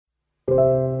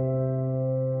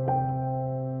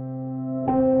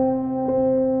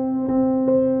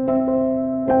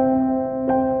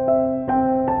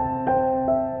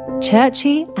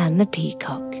Churchy and the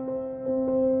Peacock.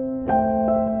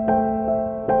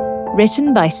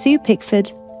 Written by Sue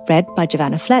Pickford, read by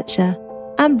Giovanna Fletcher,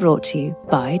 and brought to you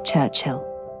by Churchill.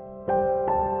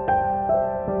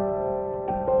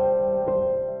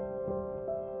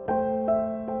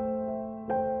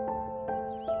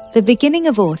 The beginning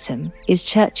of autumn is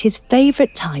Churchy's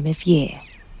favourite time of year,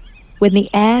 when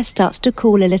the air starts to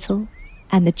cool a little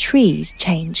and the trees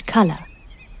change colour.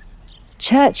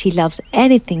 Churchy loves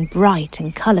anything bright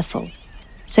and colourful,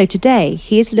 so today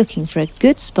he is looking for a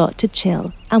good spot to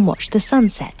chill and watch the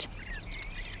sunset.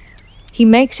 He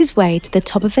makes his way to the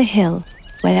top of a hill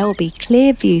where there will be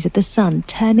clear views of the sun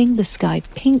turning the sky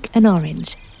pink and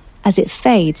orange as it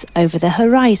fades over the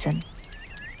horizon.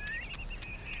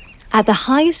 At the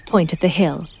highest point of the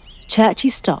hill, Churchy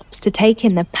stops to take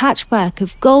in the patchwork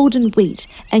of golden wheat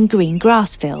and green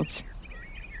grass fields.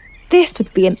 This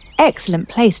would be an excellent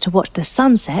place to watch the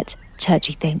sunset,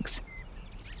 Churchy thinks.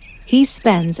 He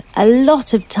spends a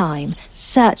lot of time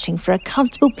searching for a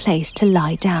comfortable place to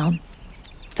lie down.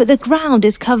 But the ground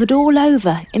is covered all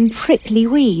over in prickly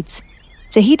weeds,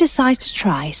 so he decides to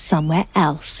try somewhere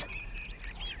else.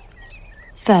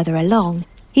 Further along,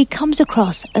 he comes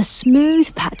across a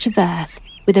smooth patch of earth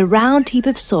with a round heap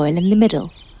of soil in the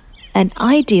middle, an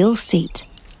ideal seat.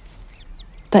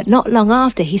 But not long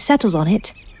after he settles on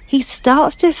it, he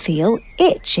starts to feel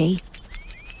itchy.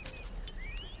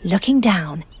 Looking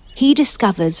down, he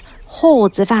discovers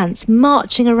hordes of ants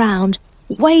marching around,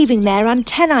 waving their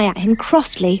antennae at him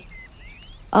crossly.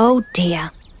 Oh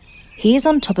dear, he is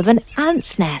on top of an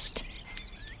ant's nest.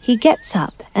 He gets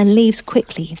up and leaves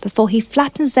quickly before he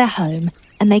flattens their home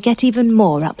and they get even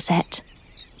more upset.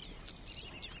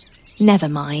 Never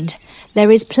mind,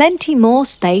 there is plenty more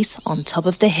space on top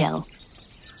of the hill.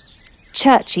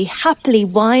 Churchy happily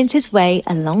winds his way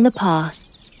along the path,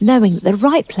 knowing that the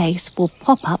right place will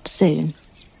pop up soon.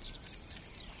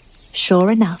 Sure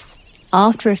enough,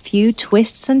 after a few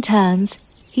twists and turns,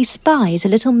 he spies a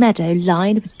little meadow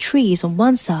lined with trees on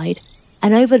one side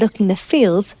and overlooking the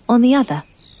fields on the other.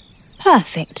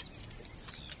 Perfect!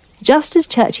 Just as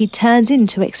Churchy turns in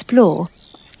to explore,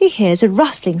 he hears a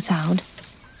rustling sound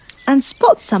and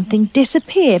spots something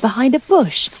disappear behind a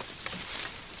bush.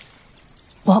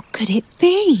 What could it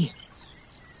be?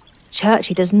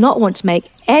 Churchy does not want to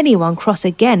make anyone cross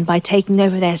again by taking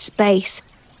over their space,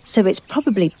 so it's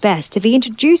probably best if he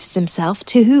introduces himself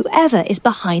to whoever is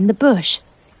behind the bush.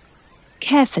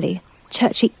 Carefully,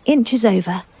 Churchy inches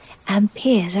over and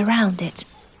peers around it.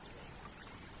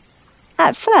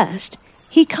 At first,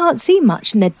 he can't see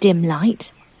much in the dim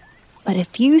light, but a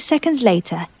few seconds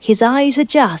later his eyes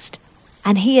adjust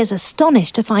and he is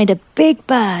astonished to find a big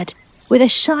bird with a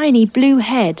shiny blue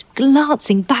head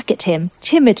glancing back at him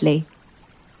timidly.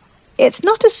 It's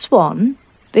not a swan,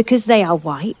 because they are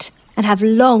white and have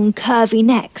long curvy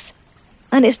necks,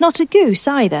 and it's not a goose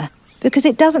either, because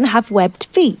it doesn't have webbed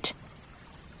feet.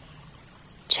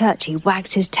 Churchy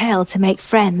wags his tail to make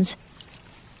friends,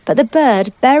 but the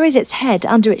bird buries its head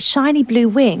under its shiny blue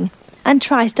wing and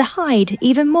tries to hide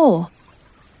even more.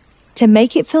 To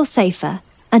make it feel safer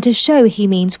and to show he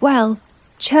means well,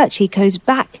 Churchy goes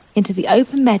back into the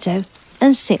open meadow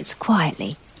and sits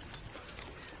quietly.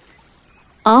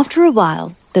 After a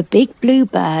while, the big blue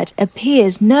bird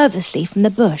appears nervously from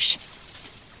the bush.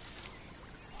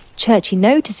 Churchy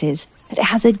notices that it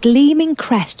has a gleaming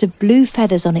crest of blue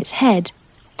feathers on its head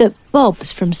that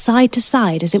bobs from side to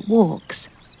side as it walks.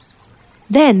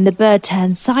 Then the bird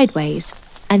turns sideways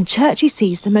and Churchy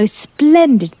sees the most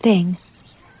splendid thing,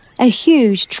 a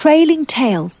huge trailing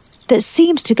tail that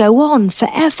seems to go on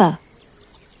forever.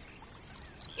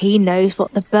 He knows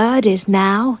what the bird is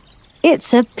now.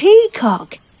 It's a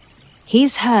peacock.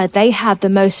 He's heard they have the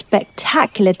most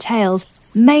spectacular tails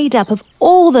made up of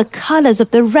all the colours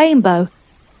of the rainbow,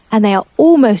 and they are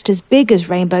almost as big as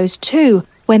rainbows too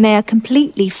when they are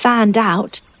completely fanned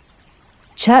out.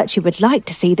 Churchy would like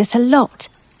to see this a lot,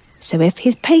 so if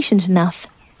he's patient enough,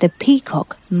 the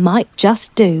peacock might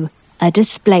just do a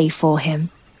display for him.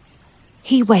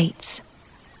 He waits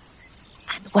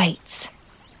and waits,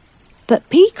 but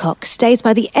Peacock stays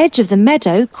by the edge of the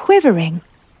meadow quivering.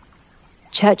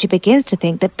 Churchy begins to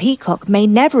think that Peacock may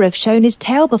never have shown his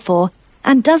tail before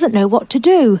and doesn't know what to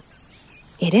do.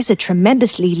 It is a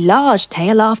tremendously large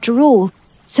tail after all,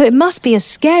 so it must be a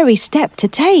scary step to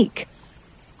take.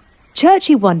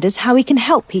 Churchy wonders how he can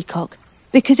help Peacock,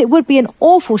 because it would be an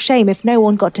awful shame if no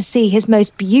one got to see his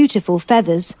most beautiful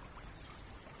feathers.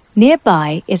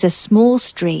 Nearby is a small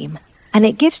stream, and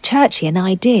it gives Churchy an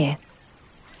idea.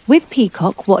 With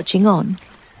Peacock watching on,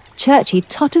 Churchy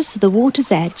totters to the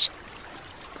water's edge,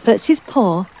 puts his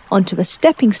paw onto a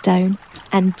stepping stone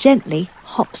and gently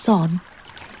hops on.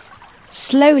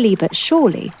 Slowly but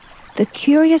surely, the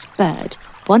curious bird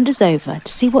wanders over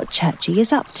to see what Churchy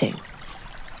is up to.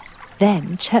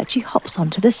 Then Churchy hops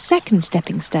onto the second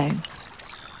stepping stone.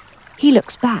 He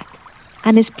looks back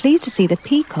and is pleased to see the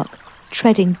peacock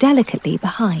treading delicately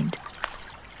behind.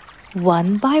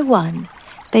 One by one,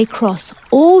 they cross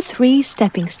all 3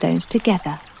 stepping stones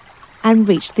together and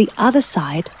reach the other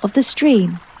side of the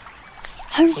stream.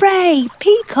 Hooray!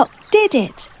 Peacock did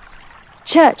it!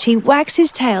 Churchy wags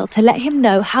his tail to let him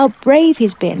know how brave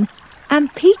he's been,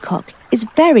 and Peacock is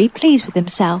very pleased with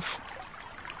himself.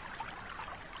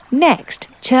 Next,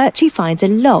 Churchy finds a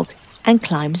log and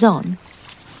climbs on.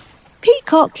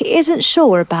 Peacock isn't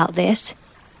sure about this.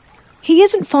 He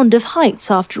isn't fond of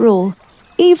heights after all,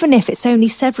 even if it's only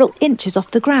several inches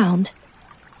off the ground.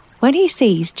 When he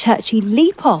sees Churchy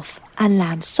leap off and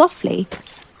land softly,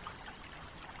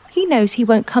 he knows he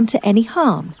won't come to any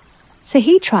harm, so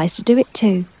he tries to do it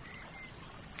too.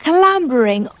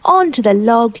 Clambering onto the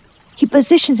log, he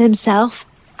positions himself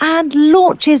and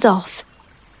launches off,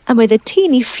 and with a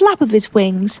teeny flap of his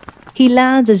wings, he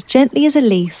lands as gently as a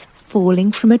leaf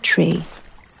falling from a tree.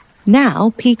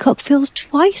 Now Peacock feels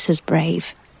twice as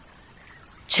brave.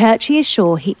 Churchy is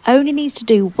sure he only needs to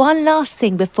do one last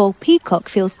thing before Peacock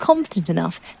feels confident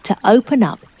enough to open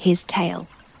up his tail.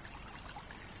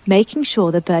 Making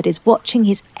sure the bird is watching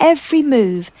his every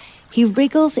move, he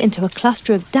wriggles into a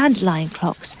cluster of dandelion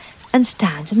clocks and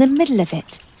stands in the middle of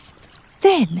it.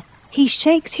 Then he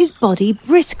shakes his body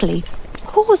briskly,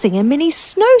 causing a mini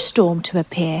snowstorm to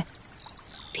appear.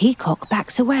 Peacock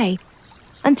backs away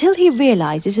until he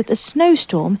realises that the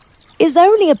snowstorm is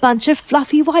only a bunch of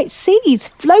fluffy white seeds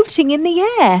floating in the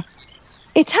air.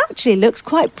 It actually looks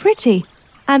quite pretty,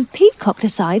 and Peacock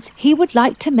decides he would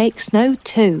like to make snow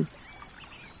too.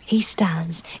 He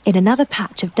stands in another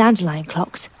patch of dandelion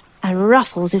clocks and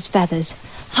ruffles his feathers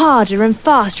harder and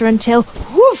faster until,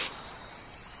 whoof!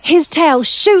 His tail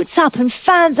shoots up and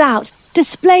fans out,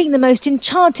 displaying the most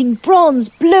enchanting bronze,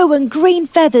 blue and green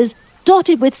feathers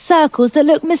dotted with circles that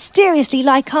look mysteriously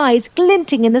like eyes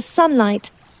glinting in the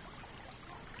sunlight.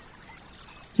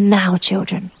 Now,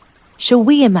 children, shall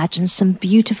we imagine some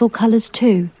beautiful colours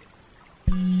too?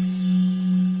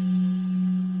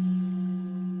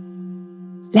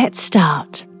 Let's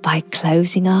start by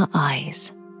closing our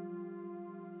eyes.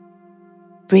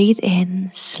 Breathe in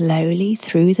slowly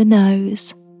through the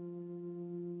nose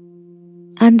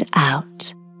and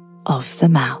out of the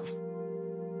mouth.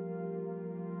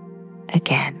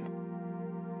 Again,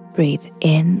 breathe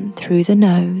in through the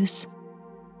nose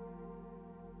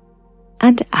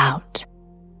and out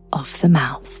of the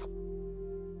mouth.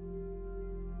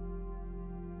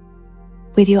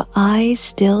 With your eyes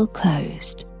still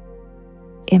closed,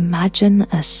 imagine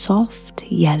a soft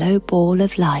yellow ball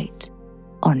of light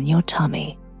on your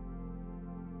tummy.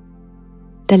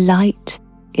 The light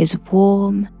is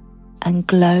warm and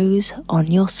glows on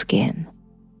your skin.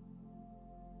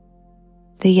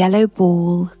 The yellow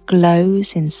ball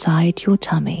glows inside your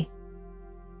tummy.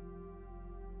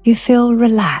 You feel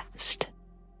relaxed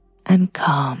and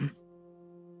calm.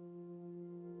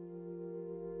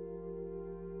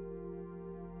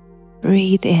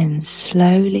 Breathe in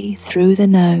slowly through the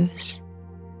nose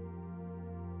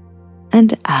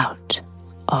and out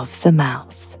of the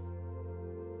mouth.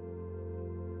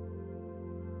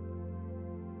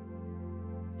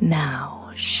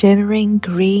 Now, shimmering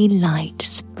green light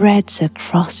spreads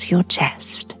across your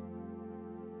chest.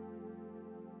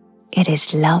 It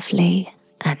is lovely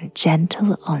and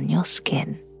gentle on your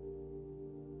skin.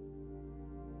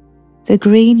 The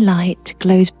green light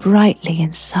glows brightly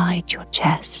inside your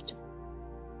chest.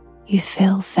 You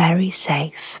feel very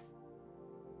safe.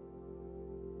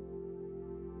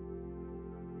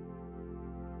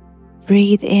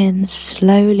 Breathe in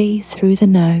slowly through the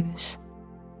nose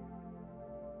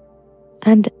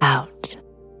and out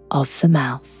of the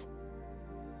mouth.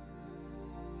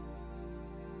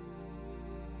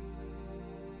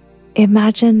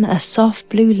 Imagine a soft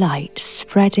blue light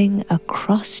spreading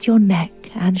across your neck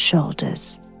and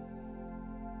shoulders.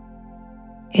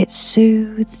 It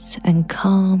soothes and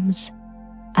calms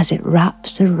as it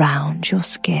wraps around your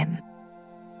skin.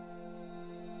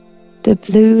 The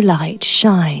blue light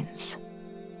shines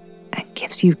and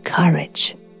gives you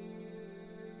courage.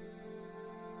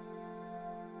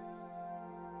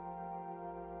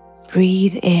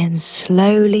 Breathe in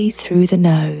slowly through the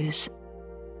nose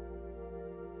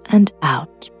and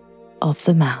out of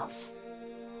the mouth.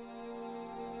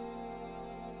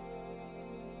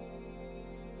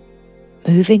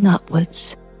 Moving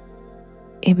upwards,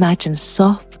 imagine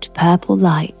soft purple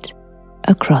light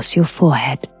across your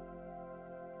forehead.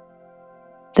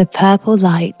 The purple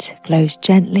light glows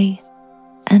gently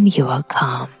and you are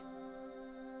calm.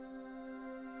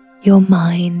 Your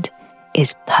mind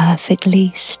is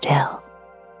perfectly still.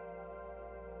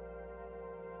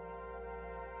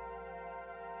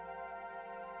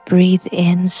 Breathe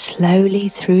in slowly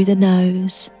through the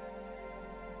nose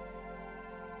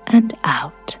and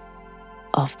out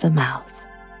of the mouth.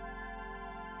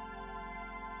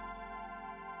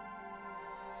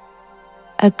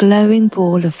 A glowing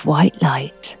ball of white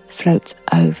light floats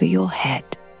over your head.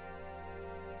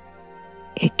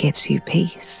 It gives you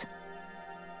peace.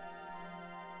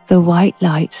 The white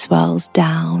light swells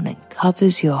down and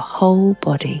covers your whole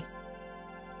body.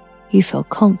 You feel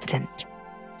confident,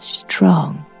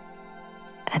 strong,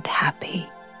 and happy.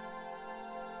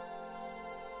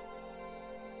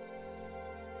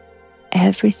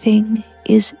 Everything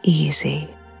is easy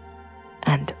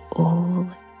and all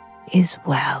is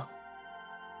well.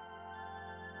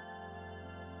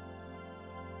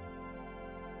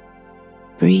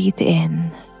 Breathe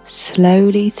in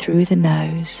slowly through the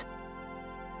nose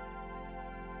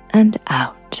and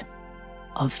out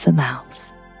of the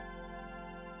mouth.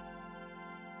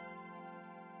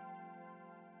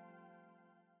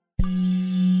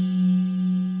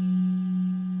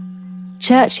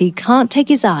 Churchy can't take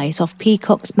his eyes off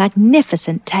Peacock's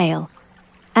magnificent tail,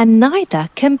 and neither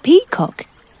can Peacock,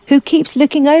 who keeps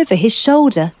looking over his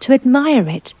shoulder to admire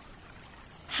it.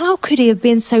 How could he have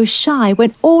been so shy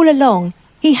when all along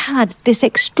he had this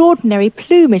extraordinary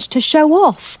plumage to show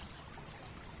off?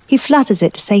 He flutters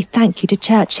it to say thank you to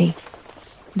Churchy.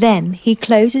 Then he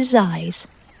closes his eyes,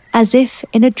 as if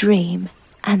in a dream,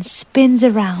 and spins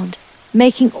around,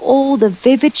 making all the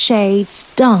vivid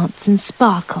shades dance and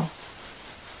sparkle.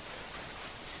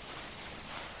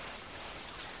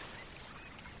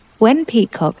 When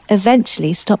Peacock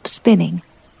eventually stops spinning,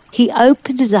 he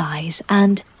opens his eyes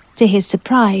and, to his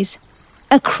surprise,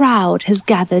 a crowd has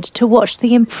gathered to watch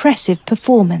the impressive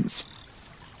performance.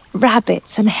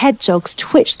 Rabbits and hedgehogs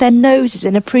twitch their noses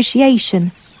in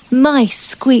appreciation, mice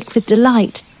squeak with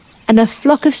delight, and a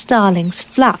flock of starlings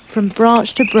flap from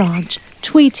branch to branch,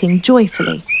 tweeting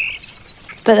joyfully.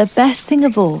 But the best thing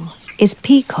of all is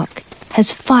Peacock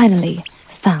has finally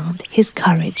found his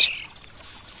courage.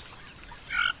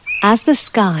 As the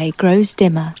sky grows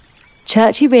dimmer,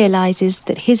 Churchy realises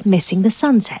that he's missing the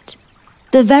sunset,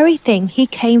 the very thing he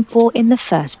came for in the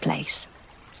first place.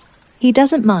 He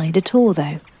doesn't mind at all,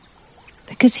 though,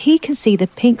 because he can see the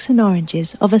pinks and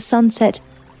oranges of a sunset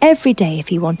every day if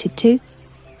he wanted to.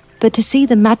 But to see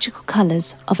the magical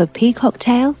colours of a peacock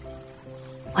tail?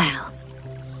 Well,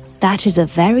 that is a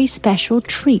very special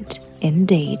treat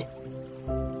indeed.